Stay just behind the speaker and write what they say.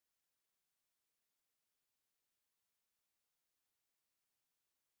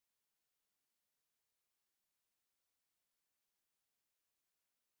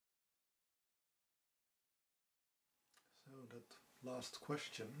that last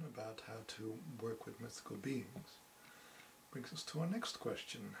question about how to work with mythical beings brings us to our next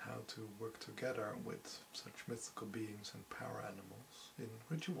question, how to work together with such mythical beings and power animals in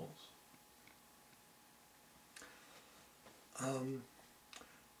rituals.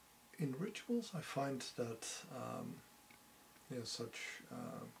 In rituals I find that such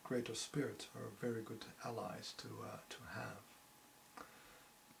greater spirits are very good allies to have.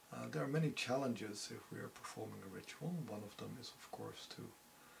 There are many challenges if we are performing a ritual. One of them is, of course, to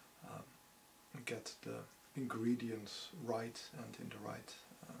get the ingredients right and in the right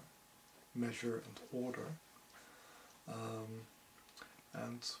measure and order.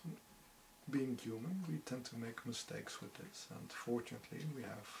 And being human, we tend to make mistakes with this, and fortunately we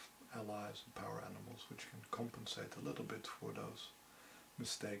have allies and power animals which can compensate a little bit for those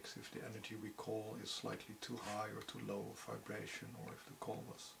mistakes if the energy we call is slightly too high or too low of vibration, or if the call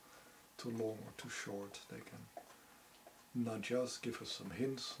was too long or too short. They can nudge us, give us some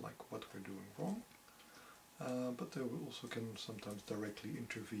hints like what we're doing wrong, but they also can sometimes directly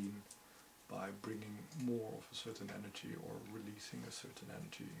intervene by bringing more of a certain energy or releasing a certain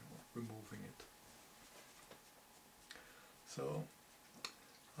energy or removing it. So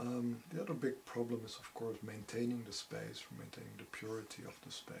the other big problem is, of course, maintaining the space, maintaining the purity of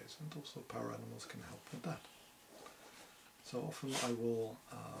the space, and also power animals can help with that. So often I will,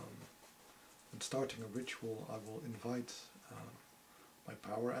 when starting a ritual, I will invite my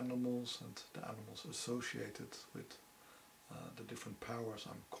power animals and the animals associated with the different powers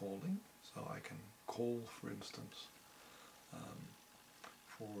I'm calling. So I can call, for instance,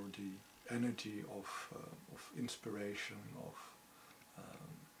 for the energy of inspiration, of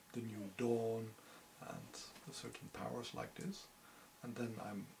the new dawn, and certain powers like this. And then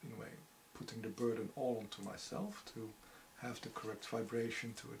I'm, in a way, putting the burden all onto myself to have the correct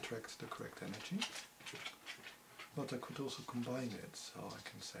vibration to attract the correct energy. But I could also combine it, so I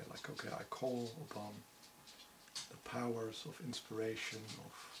can say like, okay, I call upon the powers of inspiration,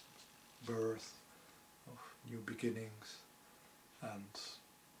 of birth, of new beginnings, and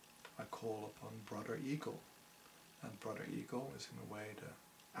I call upon Brother Eagle. And Brother Eagle is in a way the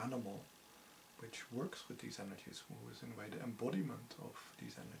animal which works with these energies, who is in a way the embodiment of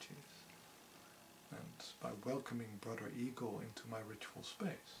these energies. And by welcoming Brother Eagle into my ritual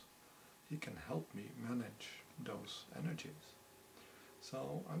space, he can help me manage those energies.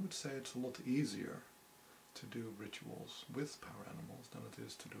 So I would say it's a lot easier to do rituals with power animals than it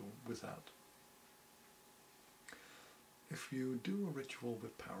is to do without. If you do a ritual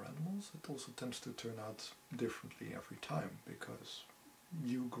with power animals, it also tends to turn out differently every time, because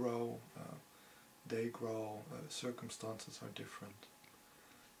you grow, they grow, circumstances are different.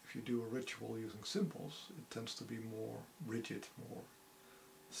 If you do a ritual using symbols, it tends to be more rigid, more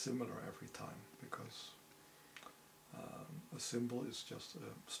similar every time, because a symbol is just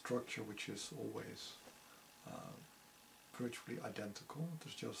a structure which is always virtually identical. It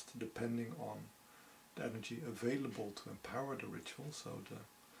is just depending on the energy available to empower the ritual, so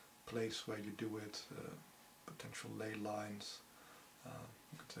the place where you do it, potential ley lines,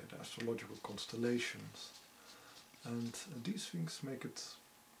 you could say the astrological constellations, and these things make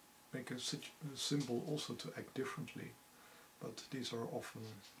a symbol also to act differently, but these are often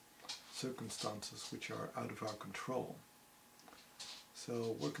circumstances which are out of our control.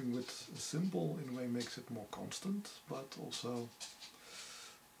 So working with a symbol in a way makes it more constant, but also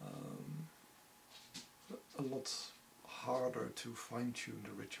a lot harder to fine-tune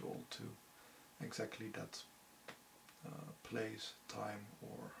the ritual to exactly that place, time,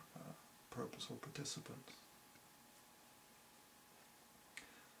 or purpose or participant.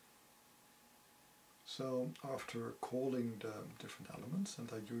 So after calling the different elements, and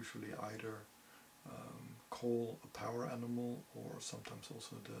I usually either call a power animal or sometimes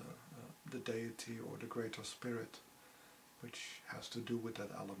also the deity or the greater spirit, which has to do with that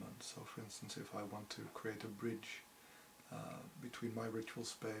element. So for instance, if I want to create a bridge between my ritual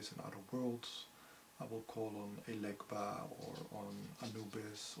space and other worlds, I will call on Elegba or on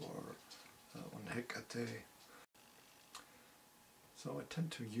Anubis or on Hecate. So I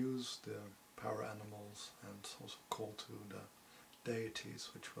tend to use the power animals and also call to the deities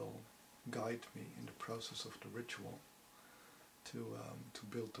which will guide me in the process of the ritual to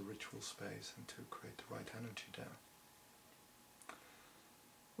build the ritual space and to create the right energy there.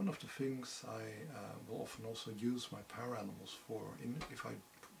 One of the things I will often also use my power animals for, if I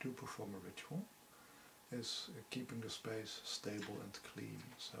do perform a ritual, is keeping the space stable and clean.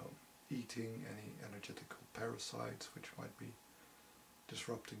 So eating any energetical parasites which might be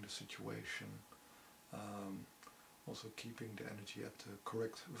disrupting the situation, also keeping the energy at the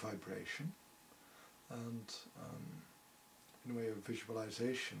correct vibration, and in a way, a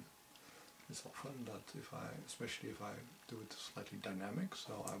visualization is often that especially if I do it slightly dynamic,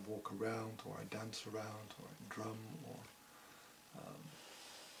 so I walk around, or I dance around, or I drum, or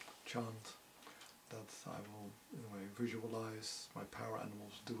chant, that I will, in a way, visualize my power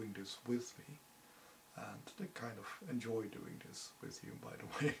animals doing this with me, and they kind of enjoy doing this with you, by the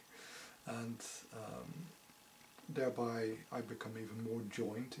way, and thereby I become even more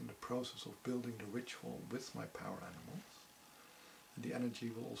joined in the process of building the ritual with my power animals. And the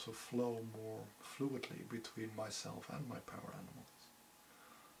energy will also flow more fluidly between myself and my power animals.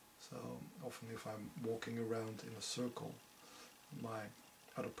 So often if I'm walking around in a circle, my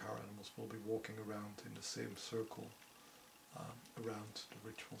other power animals will be walking around in the same circle around the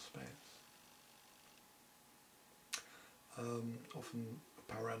ritual space. Often a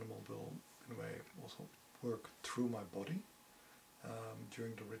power animal will, in a way, also work through my body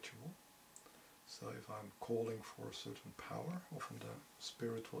during the ritual. So if I'm calling for a certain power, often the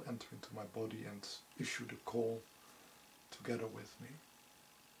spirit will enter into my body and issue the call together with me.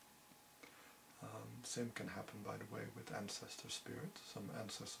 Same can happen, by the way, with ancestor spirits. Some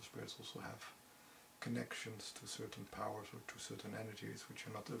ancestor spirits also have connections to certain powers or to certain energies which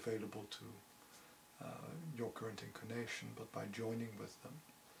are not available to your current incarnation, but by joining with them,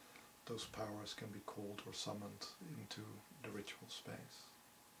 those powers can be called or summoned into the ritual space.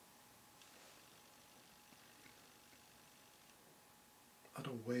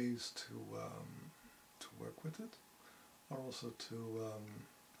 Other ways to work with it are also to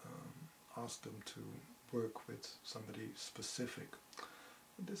ask them to work with somebody specific.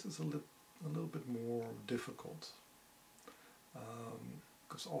 This is a little bit more difficult,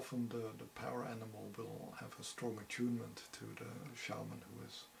 because often the power animal will have a strong attunement to the shaman who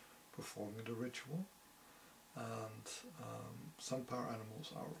is performing the ritual, and some power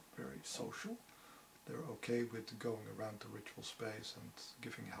animals are very social. They're okay with going around the ritual space and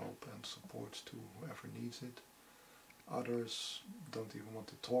giving help and support to whoever needs it. Others don't even want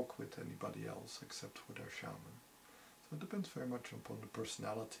to talk with anybody else except for their shaman. So it depends very much upon the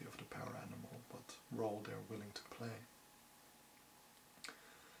personality of the power animal, what role they're willing to play.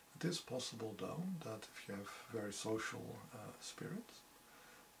 It is possible, though, that if you have very social spirits,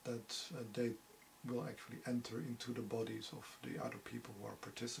 that they will actually enter into the bodies of the other people who are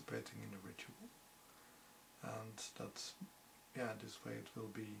participating in the ritual. And that's, this way it will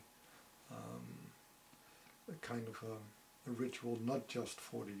be a kind of a ritual not just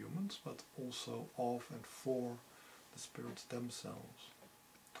for the humans, but also of and for the spirits themselves.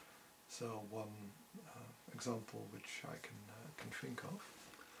 So one example which I can think of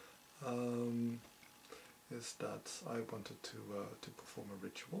is that I wanted to perform a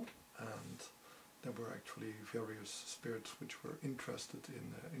ritual, and there were actually various spirits which were interested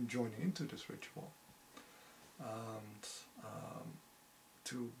in joining into this ritual. And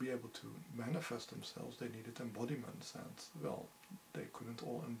to be able to manifest themselves, they needed embodiments, and well, they couldn't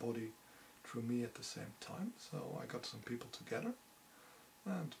all embody through me at the same time. So I got some people together,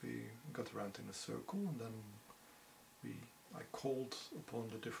 and we got around in a circle, and then I called upon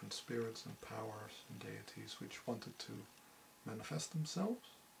the different spirits and powers and deities which wanted to manifest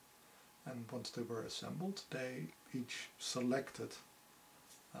themselves. And once they were assembled, they each selected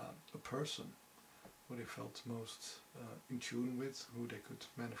a person who they felt most in tune with, who they could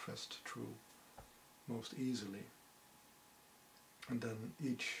manifest through most easily. And then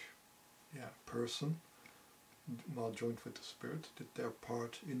each person, while joined with the spirit, did their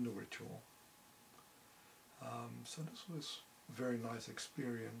part in the ritual. So this was a very nice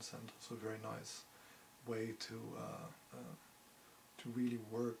experience, and also a very nice way to really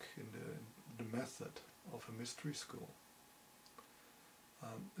work in the method of a mystery school.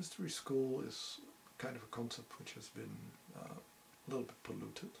 Mystery school is kind of a concept which has been a little bit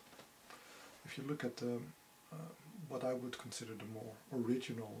polluted. If you look at what I would consider the more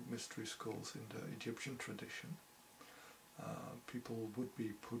original mystery schools in the Egyptian tradition, people would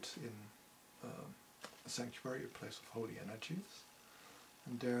be put in a sanctuary, a place of holy energies,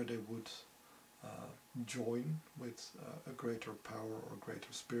 and there they would join with a greater power or a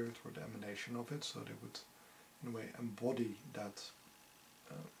greater spirit or the emanation of it, so they would in a way embody that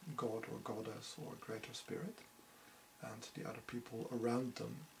god or goddess or greater spirit, and the other people around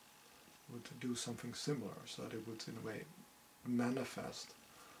them would do something similar, so they would in a way manifest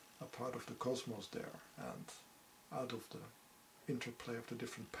a part of the cosmos there, and out of the interplay of the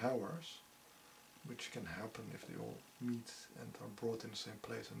different powers, which can happen if they all meet and are brought in the same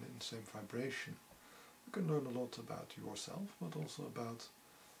place and in the same vibration, you can learn a lot about yourself, but also about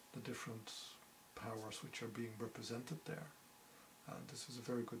the different powers which are being represented there. And this is a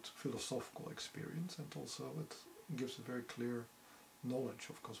very good philosophical experience, and also it gives a very clear knowledge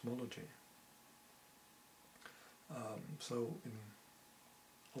of cosmology. So in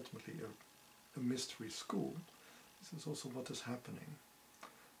ultimately a mystery school, this is also what is happening.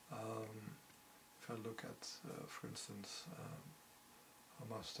 If I look at, for instance,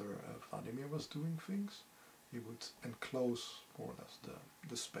 how Master Vladimir was doing things, he would enclose more or less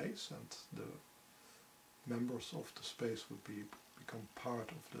the space, and the members of the space would become part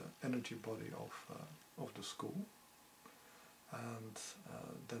of the energy body of the school, and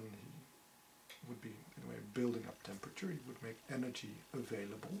then he would be in a way building up temperature. He would make energy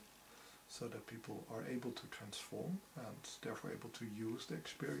available so that people are able to transform and therefore able to use the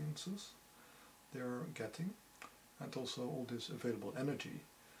experiences they're getting, and also all this available energy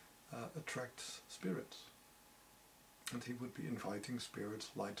attracts spirits. And he would be inviting spirits,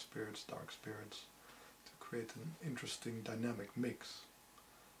 light spirits, dark spirits, to create an interesting dynamic mix.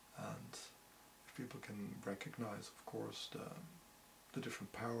 And if people can recognize, of course, the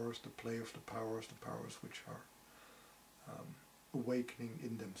different powers, the play of the powers which are awakening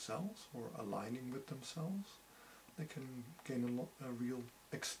in themselves or aligning with themselves, they can gain a real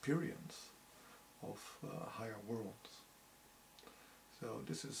experience of higher worlds. So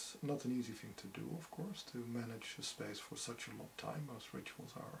this is not an easy thing to do, of course, to manage a space for such a long time. Most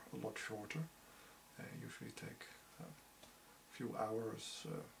rituals are a lot shorter. They usually take a few hours,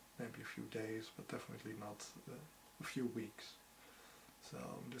 maybe a few days, but definitely not a few weeks. So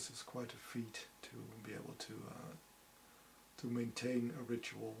this is quite a feat to be able to maintain a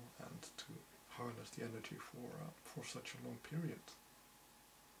ritual and to harness the energy for such a long period.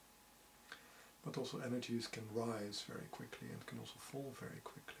 But also energies can rise very quickly and can also fall very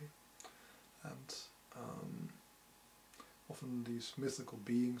quickly. And often these mythical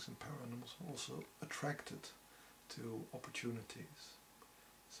beings and power animals are also attracted to opportunities.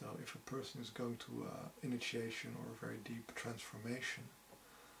 So if a person is going to initiation or a very deep transformation,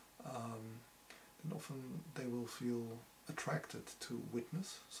 then often they will feel attracted to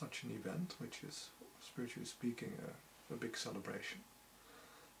witness such an event, which is, spiritually speaking, a big celebration.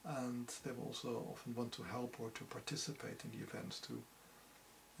 And they will also often want to help or to participate in the events to,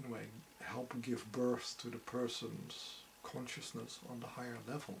 in a way, help give birth to the person's consciousness on the higher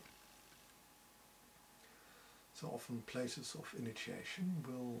level. So often places of initiation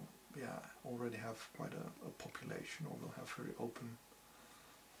will already have quite a population, or will have very open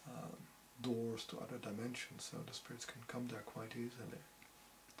doors to other dimensions, so the spirits can come there quite easily.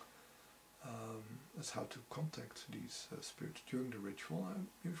 As how to contact these spirits during the ritual,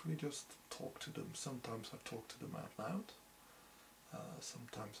 I usually just talk to them. Sometimes I talk to them out loud.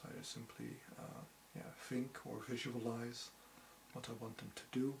 Sometimes I simply think or visualize what I want them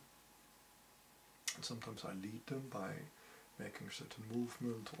to do. And sometimes I lead them by making a certain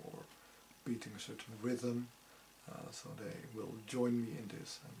movement or beating a certain rhythm, so they will join me in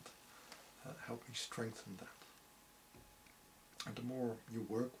this and help me strengthen that. And the more you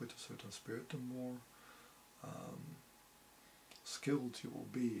work with a certain spirit, the more skilled you will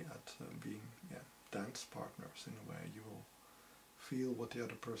be at being dance partners. In a way, you will feel what the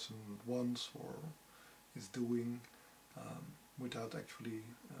other person wants or is doing without actually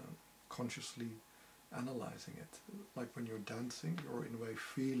consciously analyzing it. Like when you're dancing, you're in a way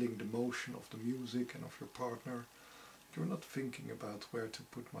feeling the motion of the music and of your partner. You're not thinking about where to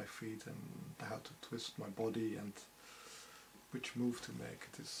put my feet and how to twist my body and which move to make.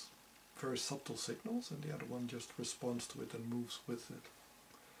 It is very subtle signals, and the other one just responds to it and moves with it.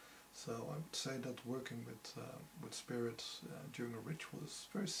 So I would say that working with spirits during a ritual is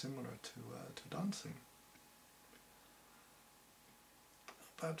very similar to dancing.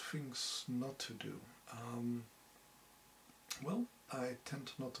 About things not to do. Well, I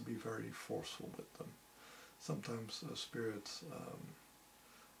tend not to be very forceful with them. Sometimes a spirit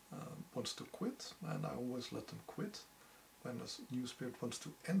wants to quit, and I always let them quit. When a new spirit wants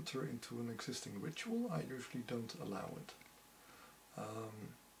to enter into an existing ritual, I usually don't allow it.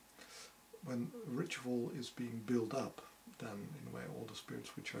 When a ritual is being built up, then in a way all the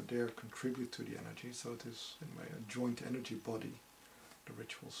spirits which are there contribute to the energy, so it is in a way a joint energy body, the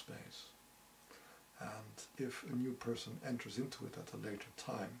ritual space. And if a new person enters into it at a later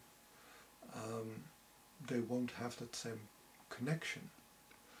time, they won't have that same connection.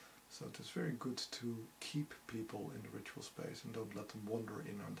 So it is very good to keep people in the ritual space and don't let them wander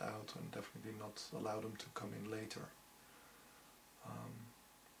in and out, and definitely not allow them to come in later.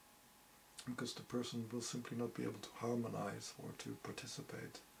 Because the person will simply not be able to harmonize or to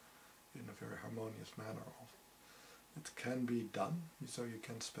participate in a very harmonious manner. It can be done, so you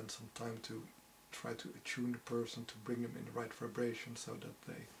can spend some time to try to attune the person, to bring them in the right vibration so that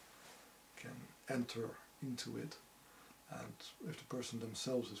they can enter into it. And if the person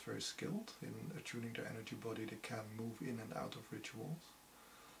themselves is very skilled in attuning their energy body, they can move in and out of rituals.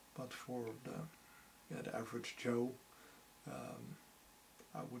 But for the average Joe,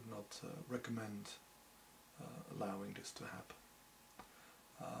 I would not recommend allowing this to happen.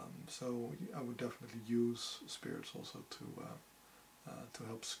 So I would definitely use spirits also to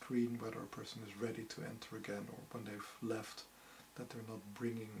help screen whether a person is ready to enter again, or when they've left, that they're not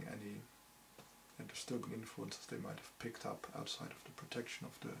bringing any disturbing influences they might have picked up outside of the protection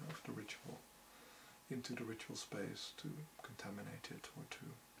of the ritual into the ritual space to contaminate it or to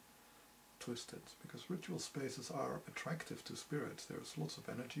twist it. Because ritual spaces are attractive to spirits. There's lots of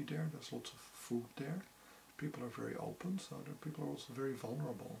energy there, there's lots of food there, people are very open, so people are also very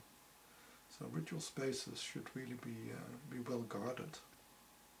vulnerable. So ritual spaces should really be well guarded.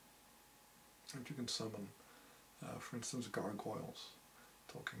 And you can summon, for instance, gargoyles,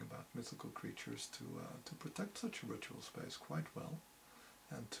 talking about mythical creatures, to protect such a ritual space quite well,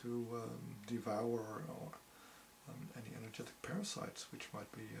 and to devour any energetic parasites which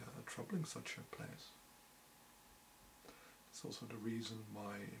might be troubling such a place. It's also the reason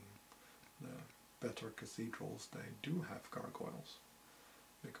why in the better cathedrals they do have gargoyles,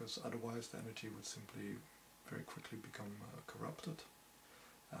 because otherwise the energy would simply very quickly become corrupted,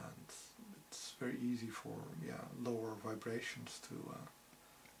 and it's very easy for lower vibrations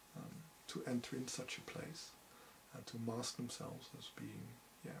to enter in such a place and to mask themselves as being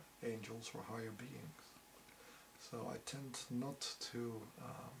angels or higher beings. So I tend not to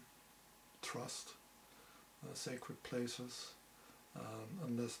trust sacred places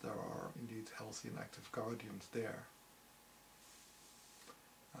unless there are indeed healthy and active guardians there.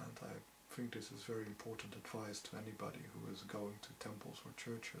 And I think this is very important advice to anybody who is going to temples or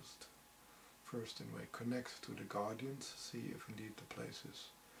churches, to first in a way connect to the guardians, see if indeed the place is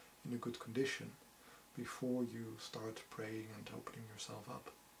in a good condition before you start praying and opening yourself up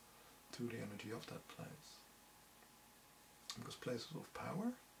to the energy of that place. Because places of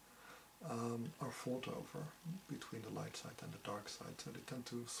power are fought over between the light side and the dark side, so they tend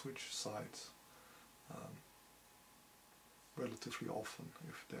to switch sides relatively often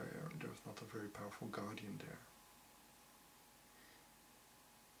if there's not a very powerful guardian there.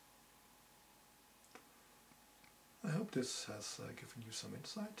 I hope this has given you some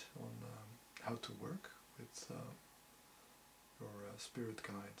insight on how to work with your spirit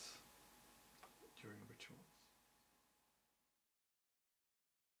guides during